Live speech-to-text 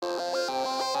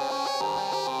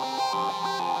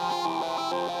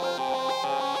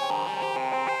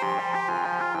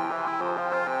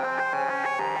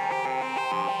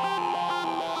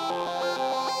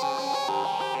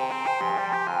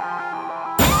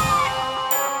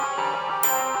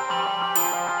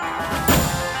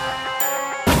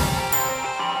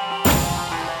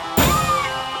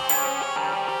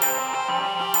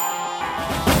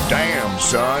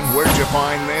son, where'd you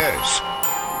find this?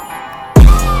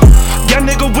 Young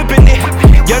nigga whippin' it,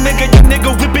 young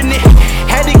nigga whippin' it.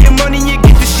 Had to get money and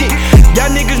get the shit. Y'all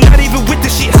niggas not even with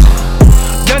the shit.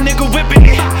 Young nigga whippin'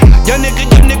 it, young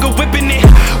nigga whippin' it.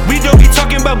 We don't be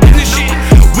talking about business shit.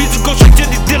 We just go straight to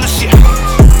the dealership.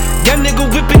 Young nigga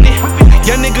whippin' it,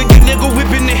 young nigga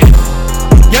whippin' it.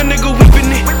 Young nigga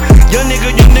whippin' it, young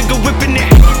nigga whippin' it.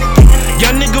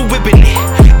 Young nigga whippin' it,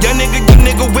 young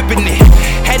nigga whippin' it.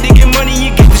 Had to get money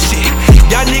and get the shit.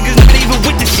 Y'all niggas not even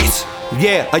with the shit.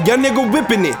 Yeah, a young nigga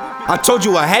whippin' it. I told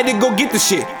you I had to go get the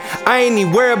shit. I ain't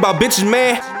even worried about bitches,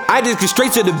 man. I just get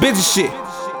straight to the business shit.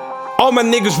 All my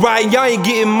niggas riding, y'all ain't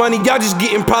getting money, y'all just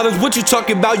getting problems. What you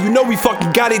talking about? You know we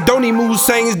fucking got it. Don't need mood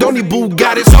sayings, don't need boo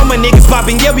got it. All my niggas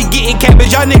popping, yeah, we getting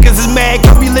cabbage. Y'all niggas is mad,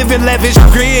 cause we living lavish. I'm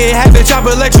creating habits, I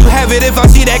will let you have it. If I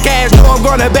see that cash, know I'm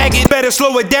gonna bag it. Better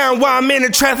slow it down while I'm in the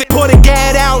traffic. Pour the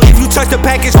gas out if you touch the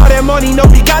package. All that money, no,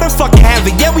 we gotta fucking have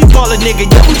it. Yeah, we ballin', nigga,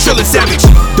 yeah, we chillin' savage.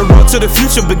 The road to the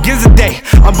future begins today.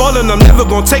 I'm ballin', I'm never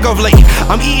gonna take off late.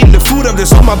 I'm eating the food up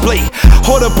that's on my plate.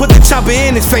 Hold up, put the chopper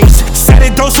in his face. Said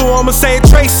it though, so I'ma say it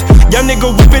trace. Young nigga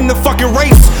whippin' the fucking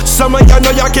race. Some of y'all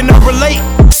know y'all cannot relate.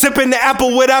 Sippin' the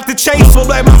apple without the chase. So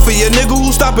black mafia, nigga who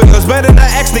stoppin' us. Better not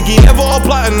ask nigga, never all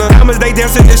plotting us. Hammers they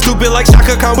dancing, they stupid like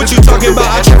Shaka Khan. What you talking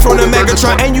about? I trap from the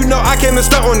Megatron. And you know I can't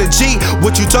stunt on the G.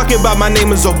 What you talking about? My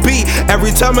name is OB.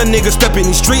 Every time a nigga step in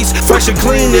these streets, fresh and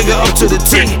clean, nigga up to the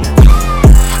T.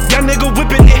 Young nigga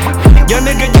whippin' it, young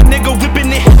nigga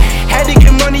whippin' it. Had to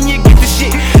get money and get the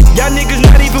shit. Y'all niggas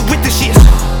not even with the shit.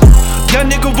 Young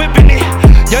nigga whippin' it,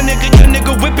 young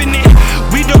nigga whippin' it.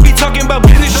 We don't be talking about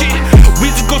business shit. We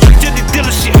just go straight to the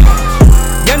dealership.